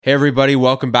Hey everybody,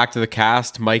 welcome back to the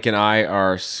cast. Mike and I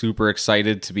are super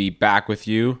excited to be back with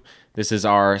you. This is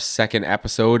our second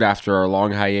episode after our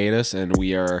long hiatus, and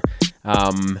we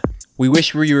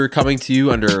wish we were coming to you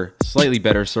under slightly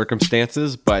better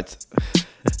circumstances, but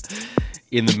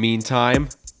in the meantime,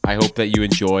 I hope that you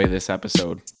enjoy this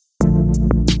episode.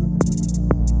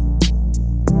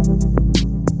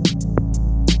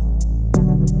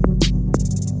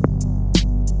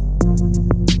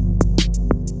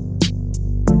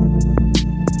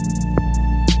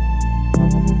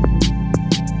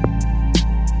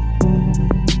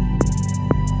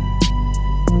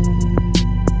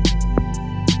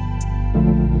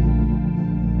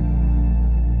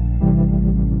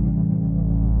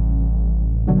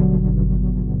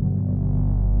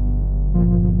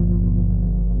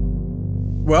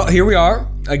 Well, here we are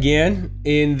again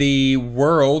in the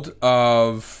world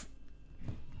of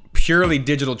purely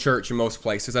digital church in most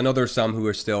places. I know there's some who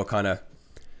are still kind of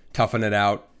toughing it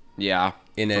out. Yeah,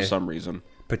 in for some reason.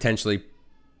 Potentially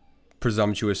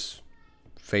presumptuous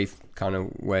faith kind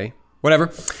of way.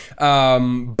 Whatever.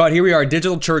 But here we are,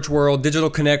 digital church world, digital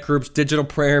connect groups, digital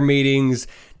prayer meetings,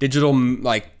 digital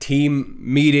team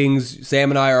meetings.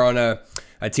 Sam and I are on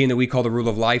a team that we call the Rule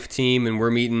of Life team, and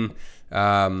we're meeting...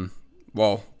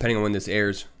 well, depending on when this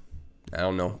airs, I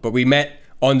don't know. But we met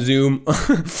on Zoom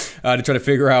to try to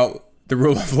figure out the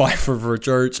rule of life for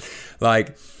church.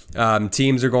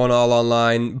 Teams are going all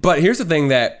online. But here's the thing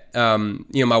that,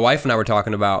 my wife and I were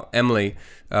talking about, Emily,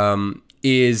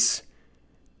 is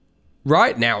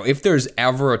right now, if there's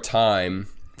ever a time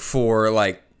for,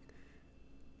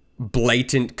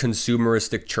 blatant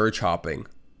consumeristic church hopping,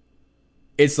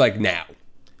 it's now.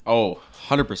 Oh,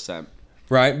 100%.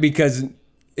 Right? Because...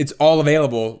 it's all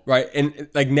available, right? And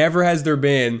never has there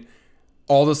been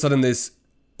all of a sudden this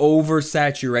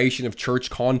oversaturation of church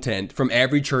content from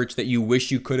every church that you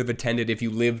wish you could have attended if you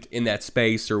lived in that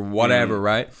space or whatever,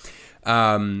 right?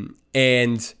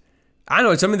 And I don't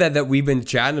know, it's something that we've been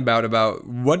chatting about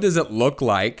what does it look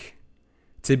like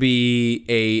to be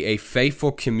a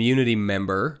faithful community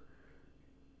member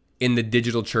in the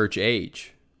digital church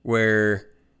age, where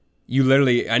you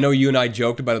literally, I know you and I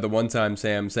joked about it the one time,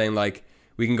 Sam, saying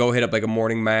we can go hit up a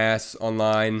morning mass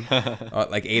online at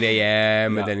 8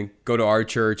 a.m. and then go to our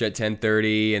church at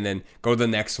 10:30 and then go to the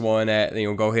next one at,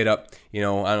 go hit up,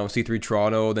 C3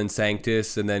 Toronto, then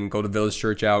Sanctus, and then go to Village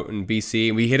Church out in BC.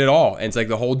 And we hit it all. And it's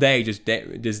the whole day just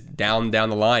down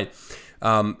the line.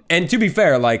 And to be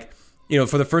fair,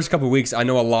 for the first couple of weeks, I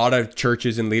know a lot of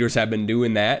churches and leaders have been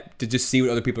doing that to just see what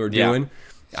other people are doing.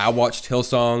 I watched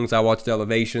Hillsongs, I watched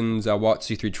Elevations, I watched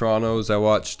C3 Torontos, I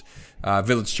watched...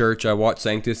 Village Church. I watched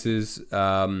Sanctus's.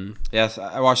 Yes,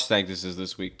 I watched Sanctus's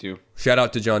this week too. Shout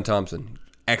out to John Thompson,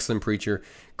 excellent preacher.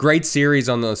 Great series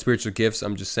on the spiritual gifts.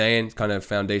 I'm just saying, kind of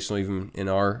foundational even in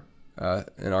our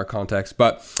context.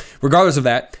 But regardless of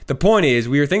that, the point is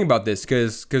we were thinking about this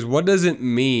because what does it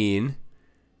mean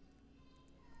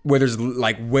where there's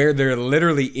where there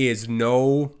literally is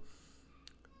no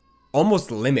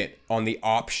almost limit on the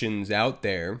options out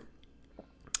there?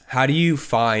 How do you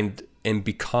find and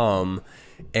become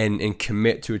and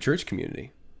commit to a church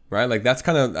community, right? That's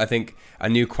kind of, I think, a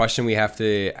new question we have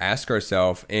to ask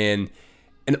ourselves, and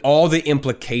all the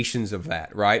implications of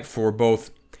that, right? For both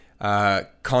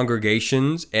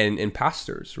congregations and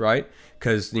pastors, right?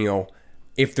 Because,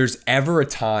 if there's ever a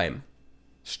time,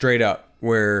 straight up,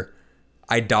 where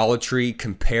idolatry,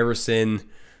 comparison,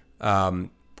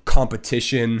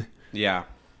 competition,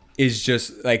 is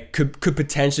just could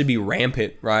potentially be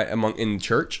rampant, right, in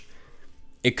church.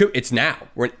 It's now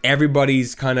when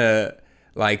everybody's kind of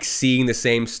seeing the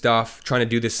same stuff, trying to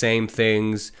do the same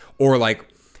things, or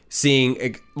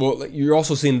seeing, you're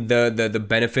also seeing the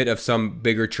benefit of some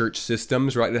bigger church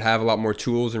systems, right, that have a lot more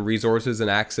tools and resources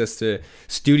and access to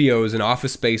studios and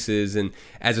office spaces. And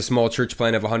as a small church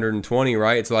plant of 120,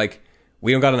 right, it's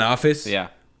we don't got an office. Yeah.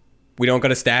 We don't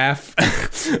got a staff,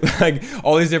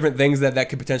 all these different things that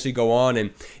could potentially go on.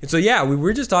 And so, we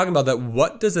were just talking about that.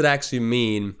 What does it actually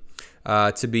mean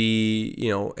to be,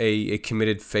 a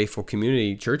committed, faithful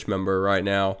community church member right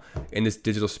now in this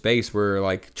digital space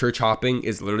where church hopping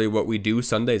is literally what we do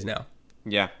Sundays now.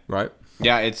 Yeah. Right.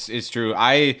 Yeah, it's true.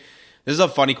 This is a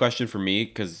funny question for me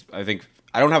because I think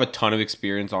I don't have a ton of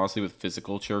experience, honestly, with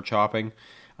physical church hopping.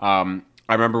 I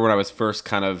remember when I was first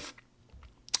kind of,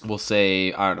 we'll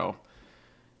say, I don't know,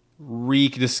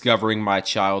 rediscovering my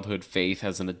childhood faith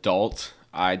as an adult.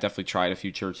 I definitely tried a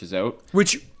few churches out.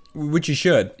 Which you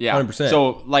should. Yeah. 100%.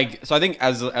 So I think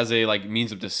as a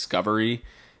means of discovery,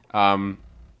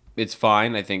 it's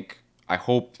fine. I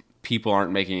hope people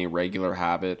aren't making a regular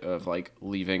habit of like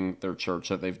leaving their church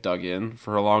that they've dug in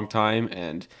for a long time.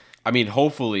 And I mean,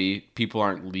 hopefully people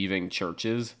aren't leaving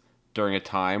churches during a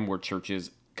time where church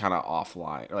is kind of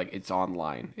offline, like it's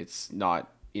online, it's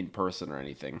not in person or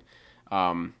anything.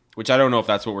 Which I don't know if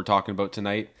that's what we're talking about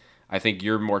tonight. I think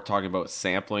you're more talking about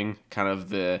sampling kind of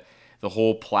the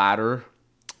whole platter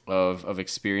of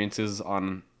experiences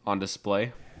on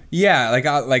display. Yeah,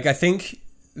 I think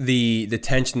the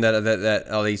tension that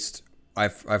at least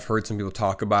I've heard some people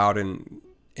talk about and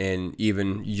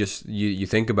even you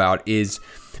think about is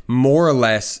more or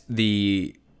less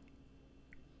the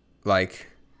like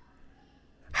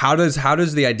how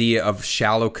does the idea of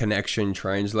shallow connection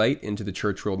translate into the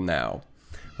church world now,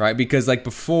 right? Because like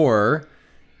before,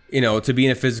 to be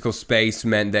in a physical space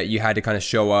meant that you had to kind of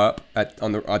show up at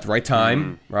the right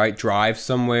time, right? Drive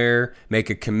somewhere, make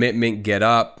a commitment, get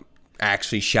up,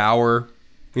 actually shower,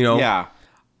 Yeah.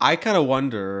 I kind of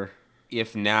wonder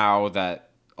if now that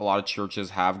a lot of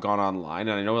churches have gone online,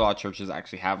 and I know a lot of churches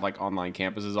actually have like online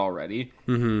campuses already,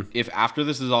 if after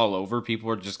this is all over, people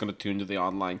are just going to tune to the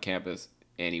online campus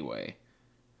anyway.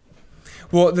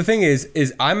 Well, the thing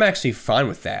is I'm actually fine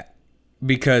with that.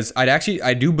 Because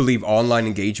I do believe online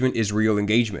engagement is real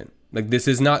engagement. Like this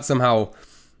is not somehow,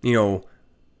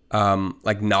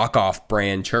 like knockoff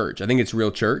brand church. I think it's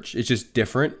real church. It's just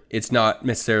different. It's not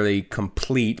necessarily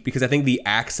complete because I think the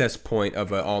access point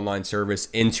of an online service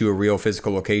into a real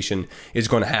physical location is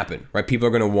going to happen, right? People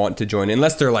are going to want to join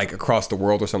unless they're like across the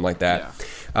world or something like that.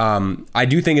 Yeah. I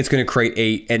do think it's going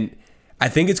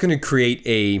to create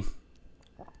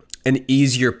an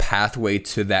easier pathway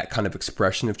to that kind of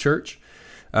expression of church.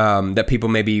 That people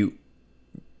maybe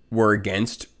were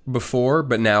against before,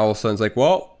 but now all of a sudden it's like,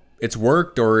 well, it's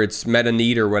worked or it's met a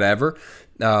need or whatever.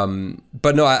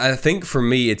 But no, I think for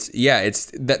me, it's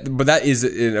that, but that is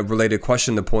a related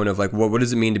question. The point of like, what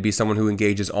does it mean to be someone who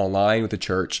engages online with the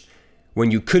church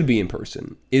when you could be in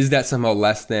person? Is that somehow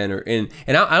less than and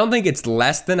I don't think it's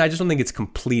less than. I just don't think it's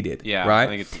completed. Yeah, right. I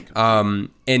think it's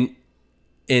incomplete.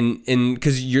 And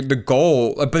because you're the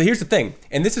goal, but here's the thing,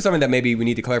 and this is something that maybe we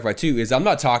need to clarify too, is I'm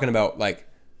not talking about like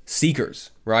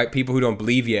seekers, right? People who don't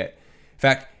believe yet. In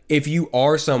fact, if you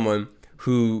are someone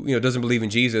who doesn't believe in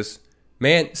Jesus,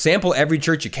 man, sample every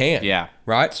church you can. Yeah,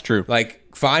 right. It's true.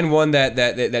 Like find one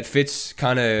that fits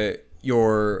kind of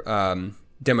your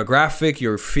demographic,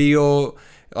 your feel.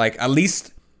 Like at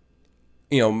least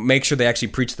make sure they actually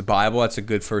preach the Bible. That's a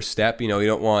good first step. You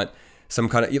don't want some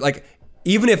kind of like.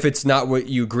 Even if it's not what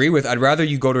you agree with, I'd rather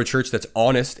you go to a church that's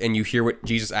honest and you hear what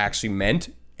Jesus actually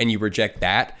meant and you reject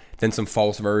that than some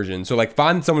false version. So like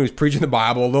find someone who's preaching the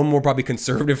Bible, a little more probably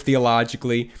conservative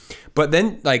theologically, but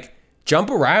then like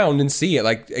jump around and see it,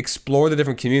 like explore the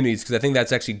different communities, because I think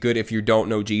that's actually good if you don't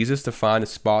know Jesus to find a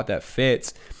spot that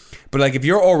fits. But like if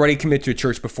you're already committed to a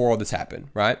church before all this happened,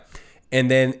 right?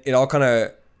 And then it all kind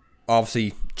of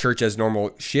obviously church as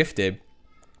normal shifted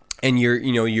and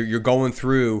you're going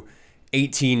through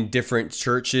 18 different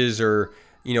churches, or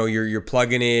you're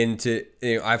plugging into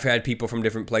I've had people from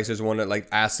different places want to like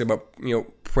ask about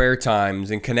prayer times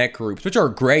and connect groups, which are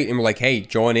great, and we're like, hey,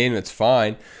 join in, it's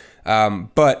fine.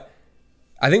 But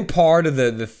I think part of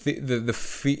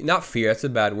the not fear, that's a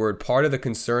bad word, part of the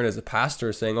concern as a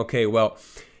pastor is saying, okay, well,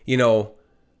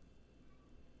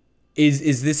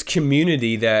 is this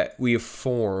community that we have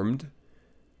formed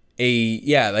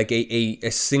a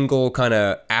single kind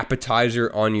of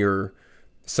appetizer on your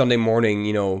Sunday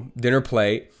morning, dinner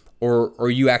plate, or are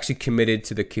you actually committed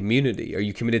to the community? Are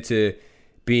you committed to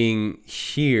being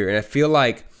here? And I feel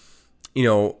like,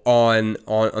 on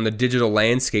the digital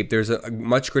landscape, there's a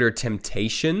much greater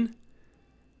temptation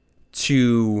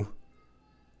to,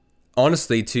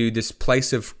 honestly, to this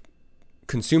place of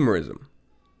consumerism.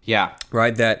 Yeah.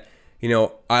 Right? That,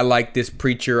 I like this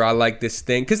preacher, I like this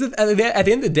thing. Because at the end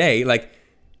of the day, like,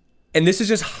 and this is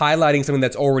just highlighting something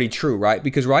that's already true, right?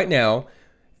 Because right now,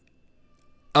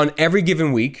 on every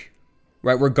given week,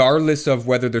 right, regardless of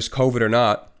whether there's COVID or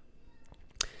not,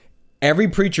 every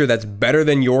preacher that's better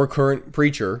than your current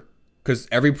preacher, because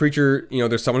every preacher,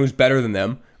 there's someone who's better than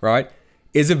them, right,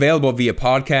 is available via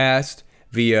podcast,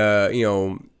 via,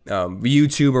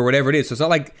 YouTube or whatever it is. So it's not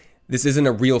like this isn't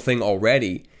a real thing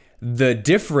already. The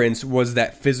difference was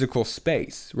that physical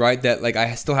space, right? That like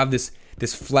I still have this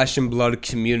flesh and blood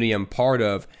community I'm part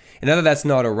of. And now that that's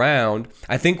not around,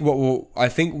 I think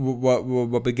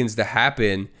what begins to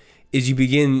happen is you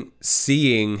begin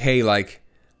seeing, hey, like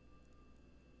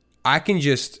I can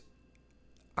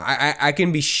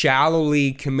be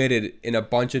shallowly committed in a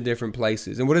bunch of different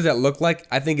places. And what does that look like?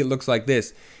 I think it looks like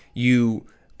this. You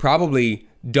probably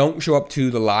don't show up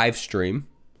to the live stream,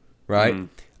 right?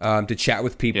 to chat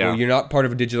with people. Yeah. You're not part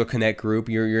of a digital connect group.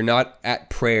 You're not at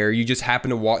prayer. You just happen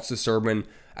to watch the sermon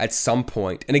at some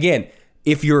point. And again,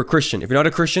 if you're a Christian, if you're not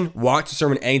a Christian, watch the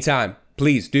sermon anytime.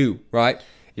 Please do, right?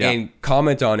 Yeah. And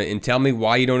comment on it and tell me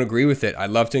why you don't agree with it. I'd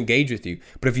love to engage with you.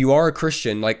 But if you are a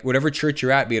Christian, like whatever church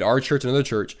you're at, be it our church or another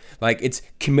church, like it's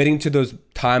committing to those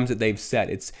times that they've set.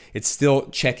 It's still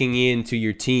checking in to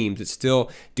your teams. It's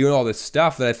still doing all this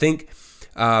stuff that I think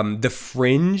the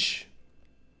fringe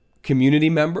community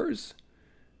members,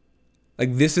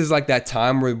 like this is like that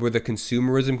time where the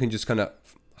consumerism can just kind of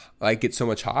like get so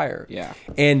much higher. Yeah.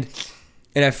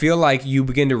 And I feel like you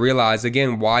begin to realize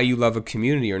again why you love a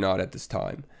community or not at this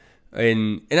time.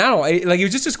 And I don't know, like it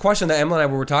was just this question that Emily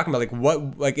and I were talking about, like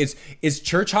what, like is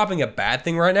church hopping a bad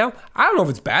thing right now? I don't know if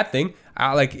it's a bad thing.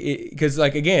 Because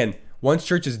like again, once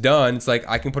church is done, it's like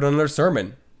I can put on another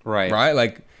sermon, Right.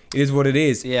 Like it is what it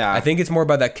is. Yeah. I think it's more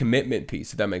about that commitment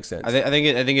piece, if that makes sense. I think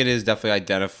it is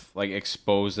definitely like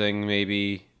exposing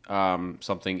maybe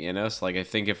something in us. Like I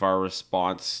think if our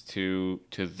response to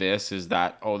this is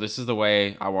that, oh, this is the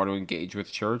way I want to engage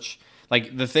with church.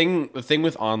 Like the thing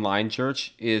with online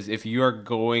church is if you are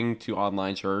going to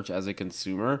online church as a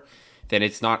consumer, then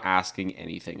it's not asking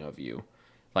anything of you.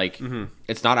 Like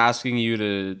it's not asking you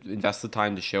to invest the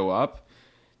time to show up,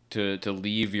 to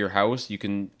leave your house. You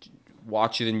can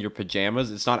watch it in your pajamas.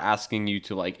 It's not asking you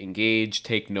to like engage,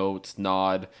 take notes,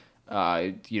 nod,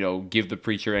 give the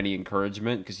preacher any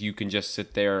encouragement, because you can just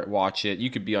sit there, watch it. You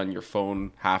could be on your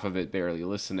phone, half of it barely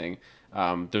listening.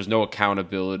 There's no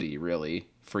accountability really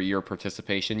for your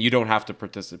participation. You don't have to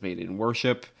participate in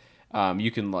worship.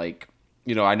 You can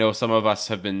I know some of us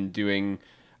have been doing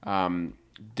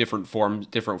different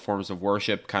forms of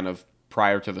worship kind of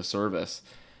prior to the service.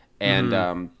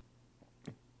 And,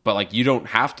 but like, you don't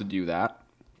have to do that.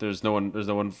 There's no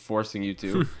one forcing you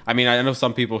to. I mean, I know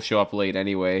some people show up late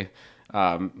anyway,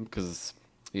 because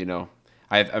I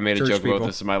made a Church joke people. about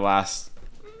this in my last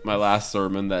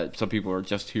sermon that some people are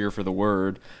just here for the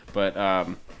word, but I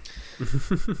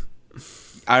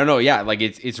don't know. Yeah, like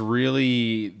it's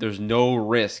really, there's no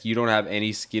risk. You don't have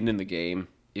any skin in the game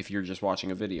if you're just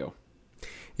watching a video.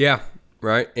 Yeah,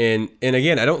 right. And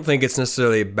again, I don't think it's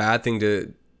necessarily a bad thing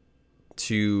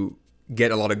to get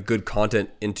a lot of good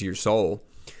content into your soul.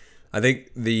 I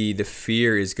think the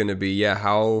fear is going to be,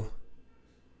 how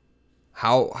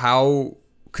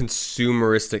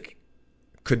consumeristic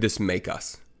could this make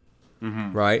us,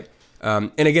 right?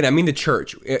 And again, I mean the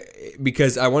church,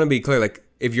 because I want to be clear. Like,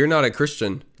 if you're not a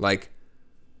Christian, like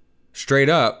straight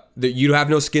up, that you have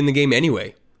no skin in the game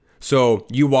anyway. So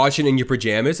you watching in your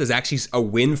pajamas is actually a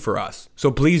win for us.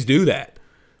 So please do that,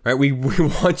 right? We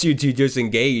want you to just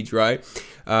engage, right?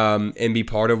 And be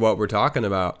part of what we're talking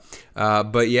about.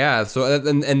 But yeah, so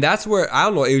and that's where, I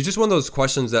don't know, it was just one of those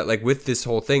questions that, like, with this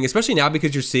whole thing, especially now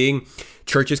because you're seeing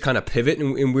churches kind of pivot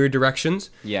in weird directions.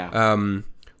 Yeah.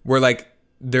 Where like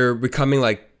they're becoming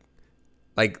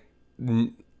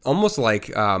almost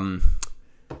like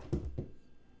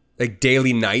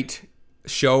daily night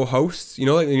show hosts,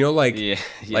 like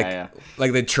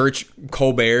the church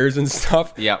Colberts and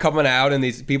stuff, coming out, and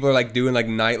these people are like doing like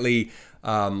nightly,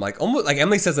 almost like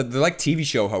Emily says that they're like TV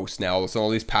show hosts now. So all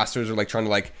these pastors are like trying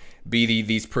to like be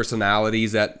these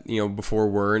personalities that before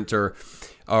weren't, or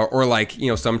like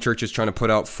some churches trying to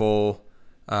put out full,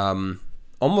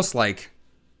 almost like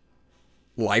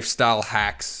lifestyle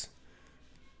hacks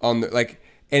on the, like,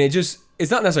 and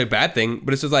it's not necessarily a bad thing,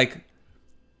 but it's just like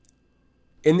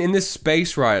in this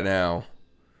space right now,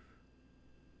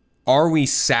 are we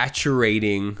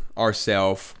saturating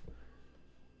ourselves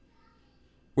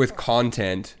with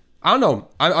content? I don't know.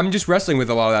 I'm just wrestling with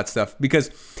a lot of that stuff,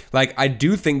 because like I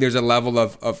do think there's a level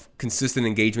of consistent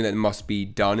engagement that must be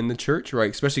done in the church,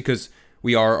 right? Especially because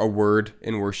we are a word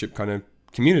and worship kind of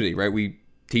community, right? We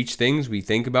teach things, we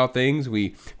think about things,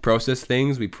 we process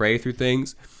things, we pray through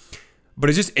things. But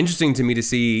it's just interesting to me to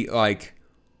see, like,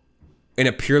 in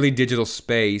a purely digital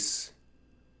space,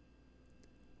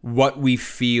 what we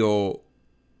feel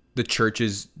the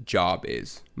church's job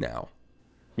is now.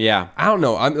 Yeah. I don't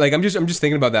know. I'm just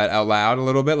thinking about that out loud a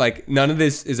little bit. Like, none of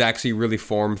this is actually really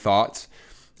formed thoughts,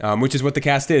 which is what the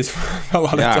cast is a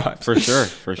lot of times. For sure.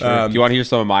 Do you want to hear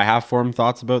some of my half-formed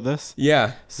thoughts about this?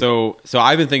 Yeah. So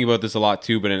I've been thinking about this a lot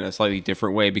too, but in a slightly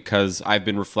different way, because I've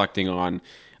been reflecting on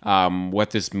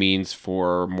what this means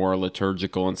for more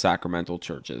liturgical and sacramental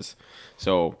churches.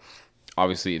 So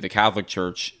obviously the Catholic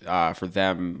Church, for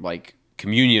them, like,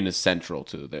 communion is central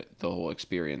to the whole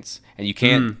experience, and you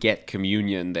can't get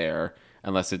communion there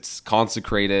unless it's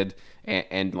consecrated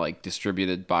and like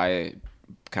distributed by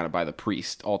the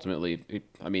priest. Ultimately,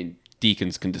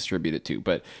 deacons can distribute it too,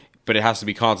 but but it has to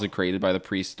be consecrated by the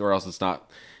priest, or else it's not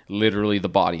literally the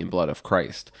body and blood of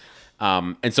Christ.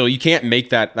 And so you can't make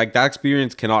that, like, that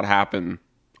experience cannot happen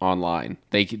online.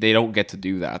 They don't get to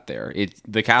do that there. It's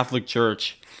the Catholic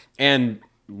Church and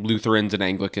Lutherans and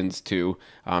Anglicans too,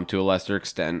 to a lesser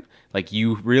extent. Like,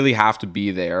 you really have to be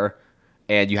there,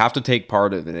 and you have to take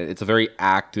part in it. It's a very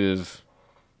active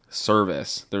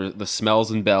service. There's the smells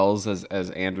and bells,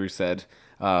 as Andrew said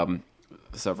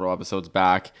several episodes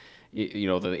back. You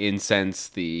know, the incense,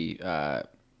 the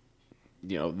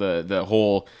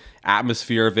whole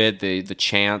atmosphere of it, the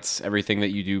chants, everything that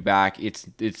you do back.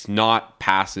 It's not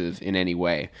passive in any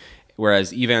way.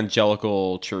 Whereas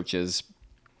evangelical churches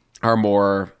are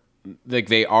more like,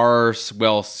 they are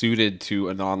well suited to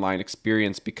an online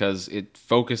experience because it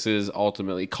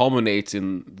culminates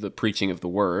in the preaching of the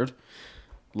word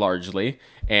largely.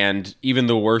 And even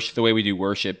the way we do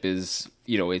worship is,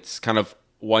 it's kind of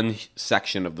one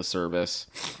section of the service,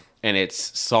 and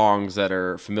it's songs that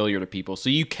are familiar to people, so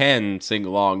you can sing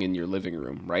along in your living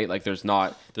room, right? Like, it's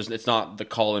not the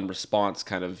call and response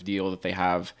kind of deal that they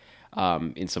have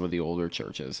in some of the older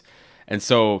churches. And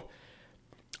so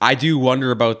I do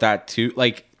wonder about that too.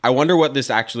 Like, I wonder what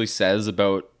this actually says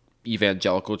about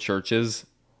evangelical churches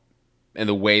and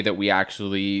the way that we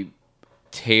actually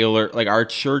tailor, like, our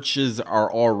churches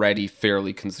are already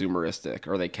fairly consumeristic,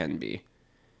 or they can be.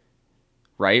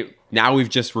 Right? Now we've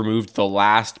just removed the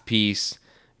last piece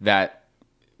that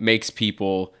makes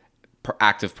people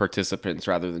active participants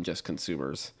rather than just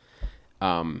consumers.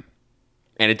 And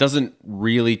it doesn't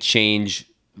really change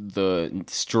the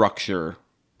structure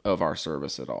of our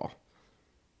service at all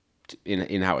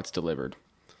in how it's delivered.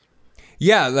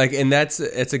 Yeah, like, and it's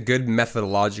a good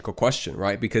methodological question,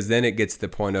 right? Because then it gets to the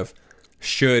point of,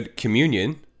 should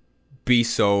communion be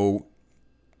so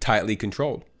tightly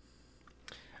controlled?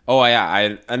 Oh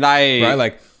yeah, right?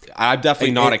 Like, I'm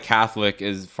definitely not a Catholic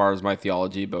as far as my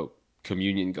theology about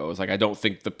communion goes. Like, I don't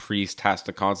think the priest has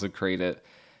to consecrate it,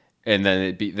 and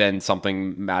then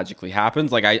something magically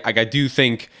happens. Like, I do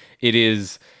think it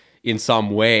is in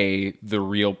some way the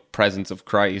real presence of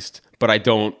Christ, but I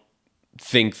don't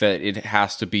think that it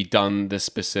has to be done this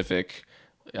specific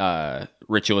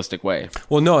ritualistic way.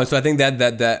 Well, no, so I think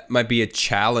that might be a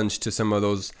challenge to some of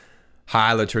those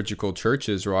high liturgical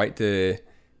churches, right?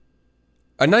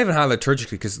 Not even high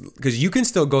liturgically, because you can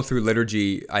still go through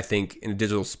liturgy, I think, in a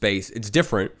digital space. It's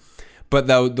different, but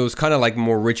those kind of like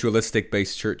more ritualistic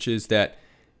based churches that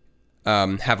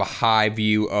have a high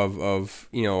view of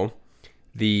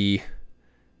the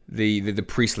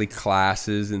priestly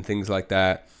classes and things like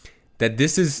that. That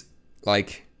this is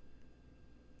like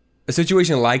a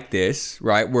situation like this,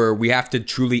 right, where we have to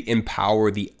truly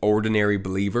empower the ordinary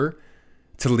believer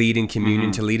to lead in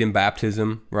communion, to lead in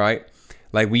baptism, right?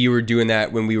 Like, we were doing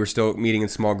that when we were still meeting in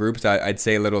small groups. I'd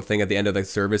say a little thing at the end of the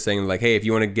service saying, like, hey, if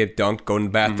you want to get dunked, go in the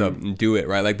bathtub and do it,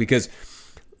 right? Like, because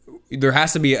there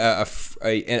has to be I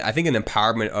think an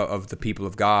empowerment of the people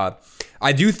of God.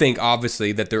 I do think,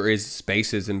 obviously, that there is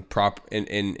spaces and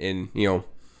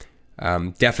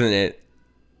definite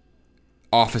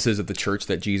offices of the church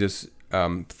that Jesus,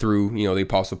 through, the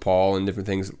Apostle Paul and different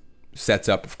things, sets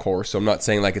up, of course. So I'm not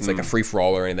saying like it's like a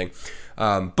free-for-all or anything.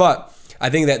 But I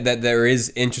think that there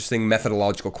is interesting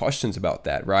methodological questions about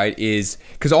that, right? Is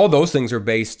because all those things are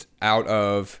based out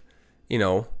of,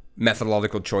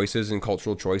 methodological choices and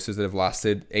cultural choices that have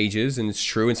lasted ages, and it's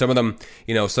true. And some of them,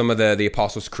 some of the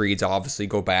Apostles' Creeds obviously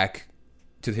go back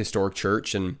to the historic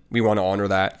church, and we want to honor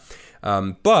that.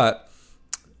 But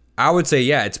I would say,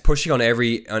 yeah, it's pushing on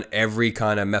every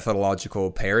kind of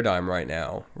methodological paradigm right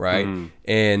now, right?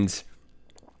 And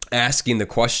asking the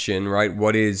question, right?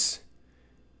 What is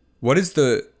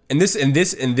the and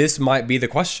this might be the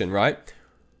question, right?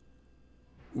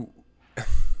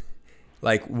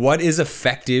 Like, what is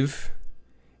effective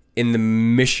in the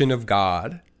mission of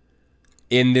God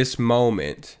in this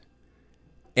moment,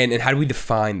 and how do we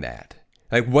define that?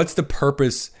 Like, what's the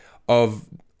purpose of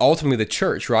ultimately the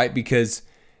church, right? Because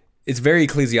it's very I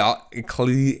can't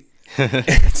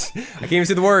even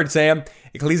say the word, Sam.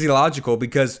 Ecclesiological,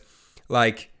 because,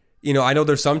 like, I know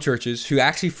there's some churches who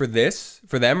actually for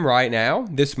them right now,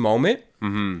 this moment,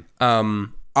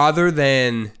 other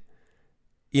than,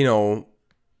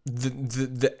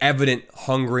 the evident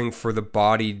hungering for the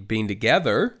body being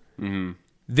together,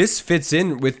 this fits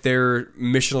in with their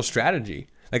missional strategy.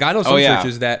 Like, I know some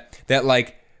churches that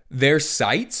like their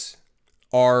sites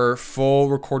are full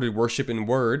recorded worship and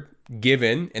word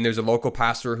given, and there's a local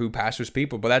pastor who pastors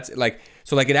people, but that's like,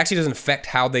 so like it actually doesn't affect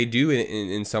how they do it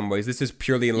in some ways. This is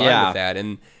purely in line with that.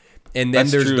 And then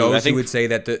there's true. Those who would say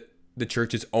that the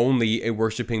church is only a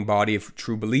worshiping body of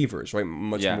true believers, right?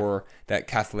 Much Yeah. more that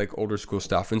Catholic older school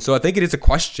stuff. And so I think it is a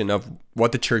question of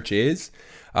what the church is,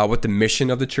 what the mission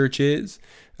of the church is.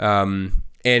 And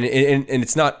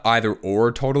it's not either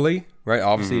or totally, right?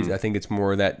 Obviously, I think it's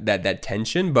more that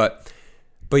tension. But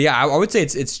yeah, I would say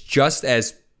it's just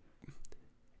as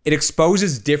it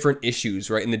exposes different issues,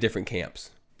 right, in the different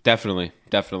camps. Definitely.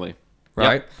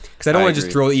 Right? Because I don't want to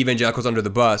just agree. throw evangelicals under the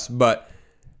bus, but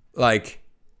like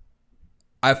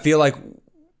I feel like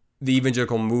the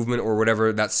evangelical movement or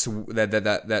whatever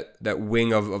that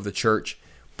wing of the church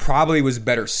probably was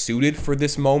better suited for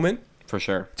this moment For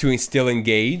sure. to still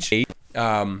engage.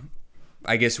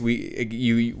 I guess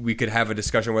we could have a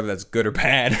discussion whether that's good or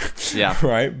bad. Yeah.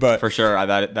 Right. But For sure.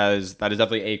 That is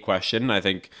definitely a question. I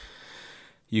think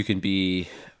you can be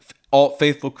all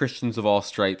faithful Christians of all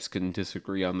stripes can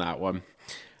disagree on that one.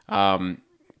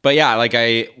 But yeah, like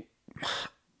I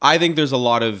think there's a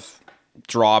lot of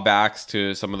drawbacks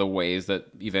to some of the ways that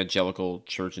evangelical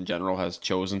church in general has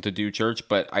chosen to do church,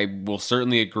 but I will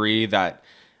certainly agree that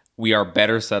we are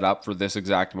better set up for this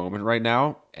exact moment right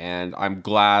now, and I'm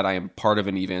glad I am part of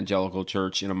an evangelical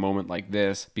church in a moment like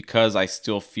this because I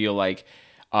still feel like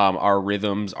our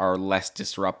rhythms are less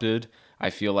disrupted. I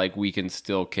feel like we can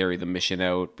still carry the mission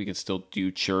out. We can still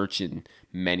do church in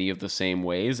many of the same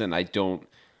ways, and I don't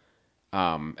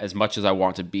as much as I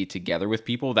want to be together with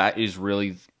people, that is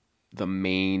really the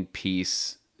main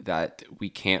piece that we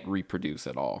can't reproduce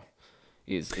at all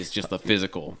is just the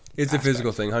physical. it's a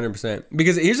physical thing, 100%.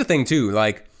 Because here's the thing too,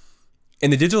 like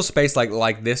in the digital space,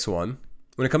 like this one,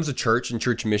 when it comes to church and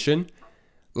church mission,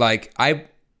 like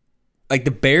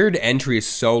the barrier to entry is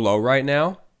so low right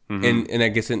now, and I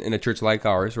guess in a church like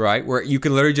ours, right, where you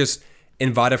can literally just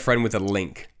invite a friend with a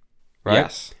link, right?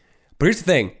 Yes. But here's the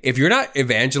thing: if you're not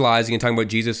evangelizing and talking about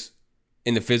Jesus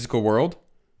in the physical world,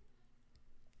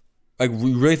 like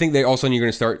we really think that all of a sudden you're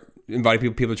going to start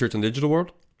inviting people to church in the digital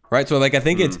world, right? So like I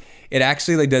think it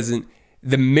actually like doesn't.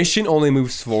 The mission only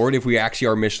moves forward if we actually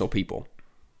are missional people.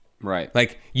 Right.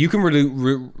 Like you can really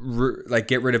like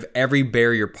get rid of every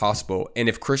barrier possible, and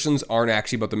if Christians aren't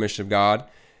actually about the mission of God,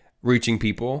 reaching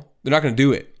people, they're not going to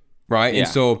do it, right? Yeah. And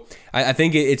so I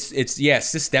think it's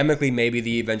systemically maybe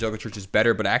the evangelical church is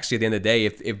better, but actually at the end of the day,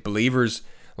 if believers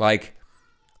like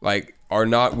are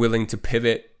not willing to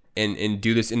pivot and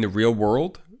do this in the real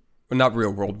world, well, not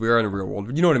real world, we are in a real world,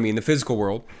 but you know what I mean, the physical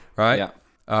world, right?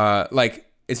 Yeah. Like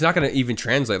it's not going to even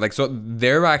translate. Like so,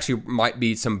 there actually might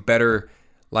be some better.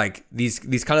 Like these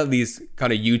kind of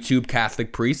YouTube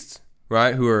Catholic priests,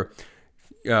 right? Who are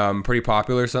pretty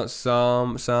popular.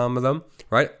 Some of them,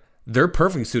 right? They're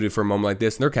perfectly suited for a moment like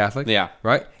this, and they're Catholic. Yeah,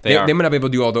 right. They are. They might not be able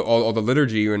to do all the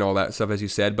liturgy and all that stuff, as you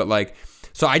said, but like,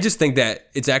 so I just think that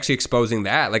it's actually exposing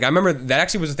that. Like I remember that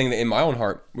actually was the thing that in my own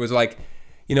heart was like,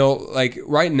 you know, like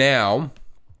right now,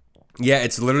 yeah,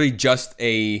 it's literally just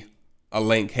a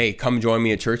link. Hey, come join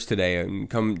me at church today, and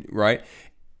come right.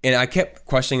 And I kept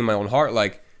questioning in my own heart,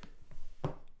 like,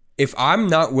 if I'm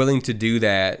not willing to do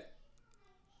that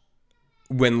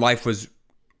when life was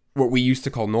what we used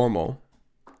to call normal,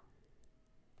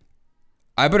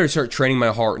 I better start training my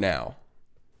heart now.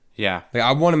 Yeah. Like,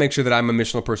 I want to make sure that I'm a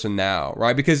missional person now,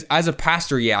 right? Because as a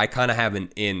pastor, yeah, I kind of have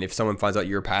an in. If someone finds out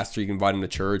you're a pastor, you can invite them to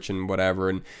church and whatever.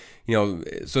 And, you know,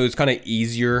 so it's kind of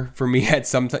easier for me at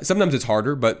sometimes it's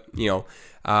harder, but, you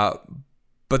know,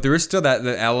 but there is still that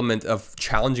element of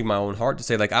challenging my own heart to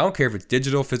say, like, I don't care if it's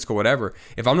digital, physical, whatever.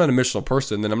 If I'm not a missional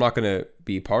person, then I'm not going to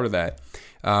be part of that.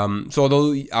 So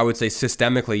although I would say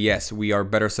systemically, yes, we are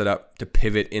better set up to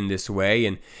pivot in this way.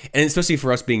 And especially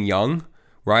for us being young,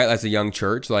 right, as a young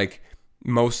church, like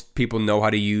most people know how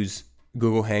to use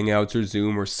Google Hangouts or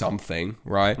Zoom or something,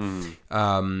 right?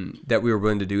 That we were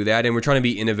willing to do that. And we're trying to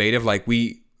be innovative. Like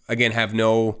we, again, have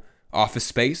no office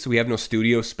space. We have no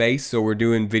studio space. So we're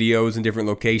doing videos in different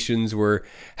locations. We're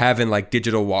having like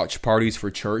digital watch parties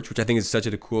for church, which I think is such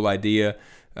a cool idea.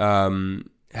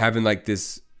 Having like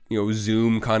this, you know,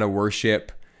 Zoom kind of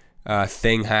worship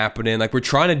thing happening. Like we're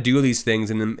trying to do these things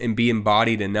and be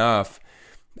embodied enough.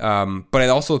 But I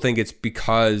also think it's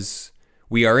because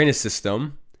we are in a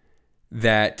system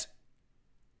that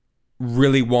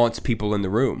really wants people in the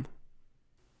room.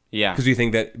 Yeah. Because we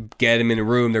think that get them in a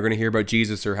room, they're going to hear about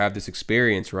Jesus or have this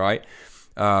experience, right?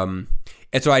 And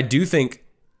so I do think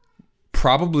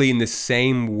probably in the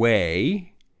same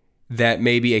way that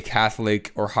maybe a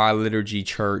Catholic or high liturgy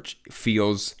church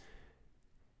feels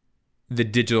the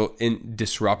digital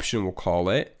disruption, we'll call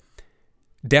it,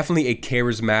 definitely a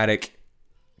charismatic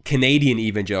Canadian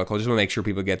evangelical. I just want to make sure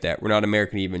people get that. We're not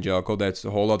American evangelical. That's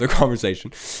a whole other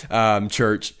conversation.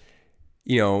 Church,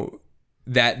 you know,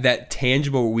 that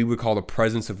tangible, what we would call the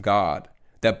presence of God,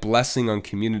 that blessing on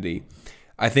community,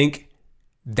 I think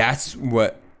that's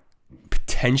what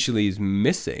potentially is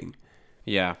missing.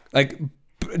 Yeah. Like,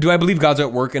 do I believe God's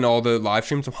at work in all the live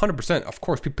streams? 100%. Of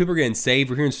course, people are getting saved.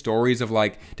 We're hearing stories of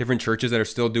like different churches that are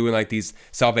still doing like these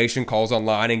salvation calls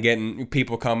online and getting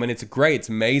people coming. It's great. It's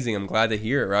amazing. I'm glad to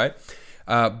hear it, right?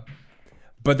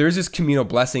 But there's this communal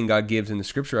blessing God gives in the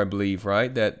scripture, I believe,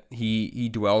 right? That he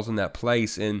dwells in that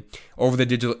place. And over the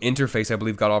digital interface, I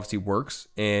believe God obviously works.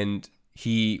 And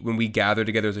when we gather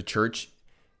together as a church,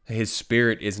 his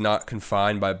spirit is not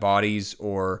confined by bodies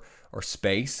or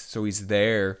space. So he's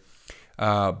there.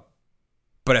 But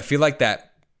I feel like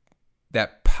that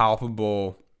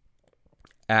palpable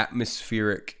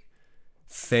atmospheric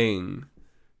thing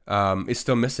is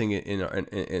still missing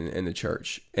in the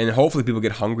church. And hopefully people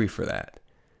get hungry for that.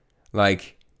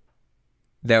 Like,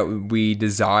 that we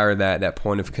desire that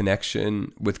point of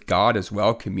connection with God as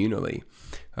well, communally.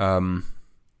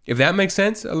 If that makes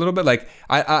sense a little bit, like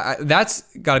I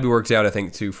that's got to be worked out, I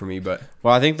think, too, for me. But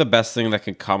well, I think the best thing that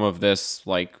can come of this,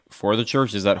 like for the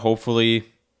church, is that hopefully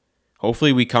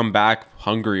we come back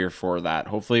hungrier for that.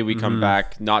 Hopefully we come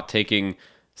back not taking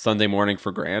Sunday morning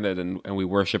for granted, and we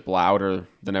worship louder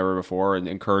than ever before, and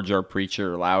encourage our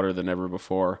preacher louder than ever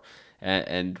before,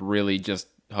 and really just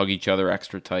hug each other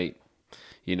extra tight.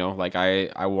 You know, like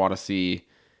I want to see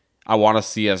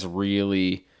us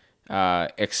really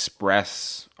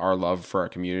express our love for our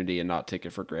community and not take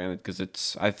it for granted,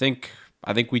 because I think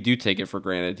we do take it for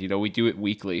granted. You know, we do it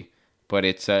weekly, but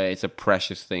it's a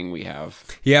precious thing we have.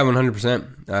 Yeah,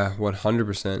 100%,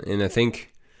 100%. And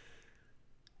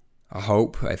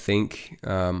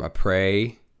I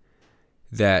pray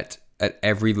that at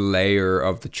every layer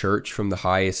of the church, from the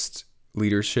highest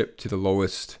leadership to the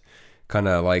lowest kind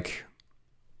of like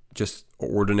just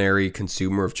ordinary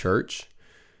consumer of church,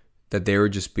 that there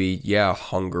would just be,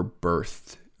 hunger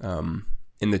birthed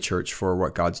in the church for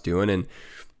what God's doing. And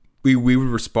we would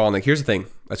respond. Like, here's the thing,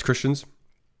 as Christians,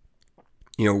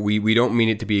 you know, we don't mean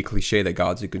it to be a cliche that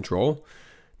God's in control,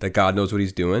 that God knows what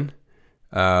he's doing,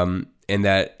 and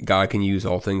that God can use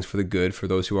all things for the good for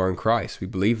those who are in Christ. We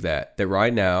believe that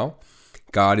right now,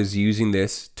 God is using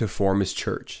this to form his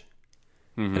church.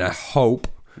 Mm-hmm. And I hope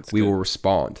we will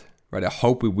respond. Right, I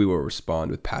hope we will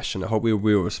respond with passion. I hope we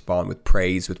will respond with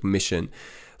praise, with mission.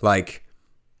 Like,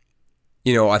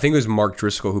 you know, I think it was Mark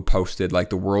Driscoll who posted, like,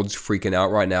 the world's freaking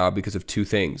out right now because of two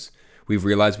things. We've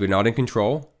realized we're not in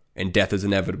control, and death is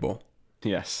inevitable.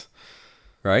 Yes.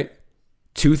 Right?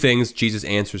 Two things Jesus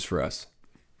answers for us.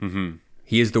 Mm-hmm.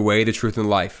 He is the way, the truth, and the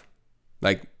life.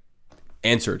 Like,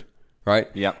 answered. Right?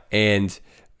 Yeah. And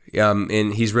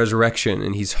he's resurrection,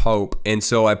 and he's hope. And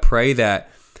so I pray that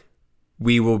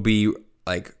we will be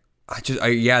like,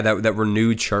 that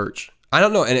renewed church. I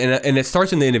don't know, and it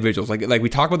starts in the individuals. Like we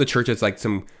talk about the church as like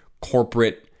some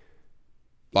corporate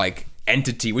like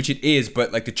entity, which it is,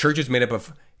 but like the church is made up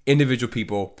of individual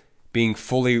people being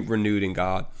fully renewed in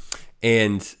God.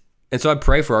 And so I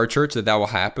pray for our church that will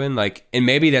happen. Like, and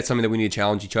maybe that's something that we need to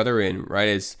challenge each other in, right?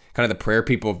 As kind of the prayer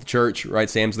people of the church, right?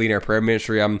 Sam's leading our prayer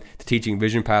ministry. I'm the teaching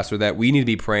vision pastor. That we need to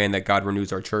be praying that God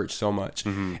renews our church so much.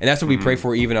 Mm-hmm. And that's what we pray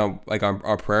for even on like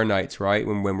our prayer nights, right?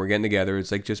 When we're getting together, it's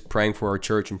like just praying for our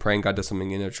church and praying God does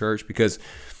something in our church, because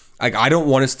like I don't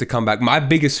want us to come back. My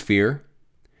biggest fear,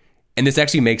 and this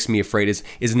actually makes me afraid,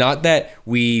 is not that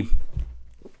we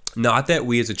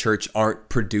as a church aren't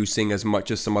producing as much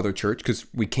as some other church, because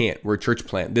we can't. We're a church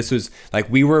plant. This was like,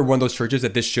 we were one of those churches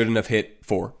that this shouldn't have hit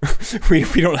for. we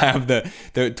don't have the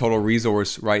total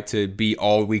resource, right, to be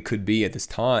all we could be at this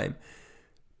time.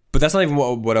 But that's not even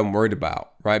what I'm worried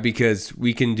about, right? Because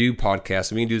we can do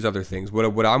podcasts and we can do these other things.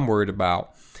 What I'm worried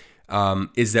about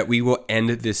is that we will end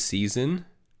this season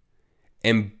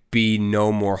and be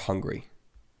no more hungry.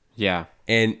 Yeah.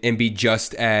 And be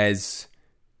just as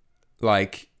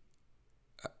like,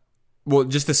 well,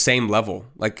 just the same level,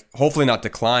 like hopefully not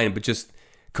decline, but just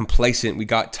complacent. We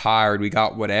got tired. We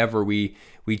got whatever. We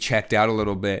checked out a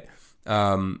little bit.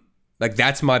 Like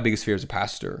that's my biggest fear as a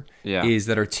pastor, is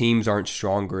that our teams aren't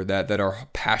stronger, that our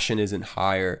passion isn't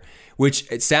higher,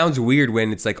 which it sounds weird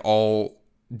when it's like all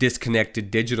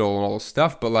disconnected digital and all this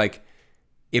stuff. But like,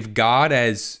 if God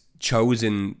has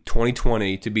chosen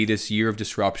 2020 to be this year of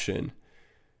disruption,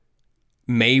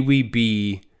 may we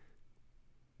be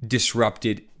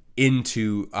disrupted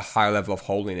into a higher level of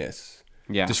holiness,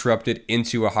 disrupted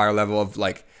into a higher level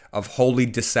of holy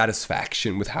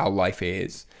dissatisfaction with how life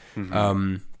is.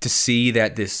 Mm-hmm. To see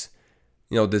that this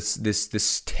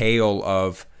tale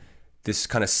of this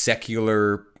kind of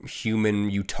secular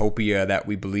human utopia that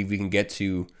we believe we can get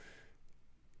to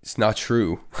it's not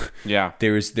true. Yeah.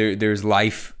 There's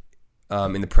life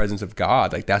in the presence of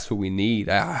God. Like, that's what we need.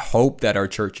 I hope that our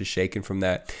church is shaken from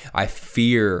that. I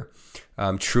fear,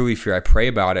 truly fear, I pray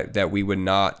about it, that we would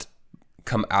not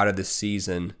come out of this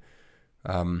season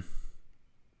and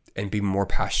be more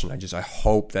passionate. I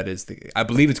hope that is I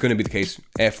believe it's going to be the case.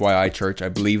 FYI, church, I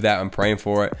believe that. I'm praying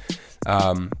for it.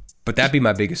 But that'd be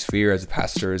my biggest fear as a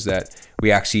pastor, is that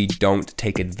we actually don't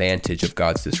take advantage of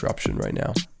God's disruption right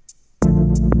now.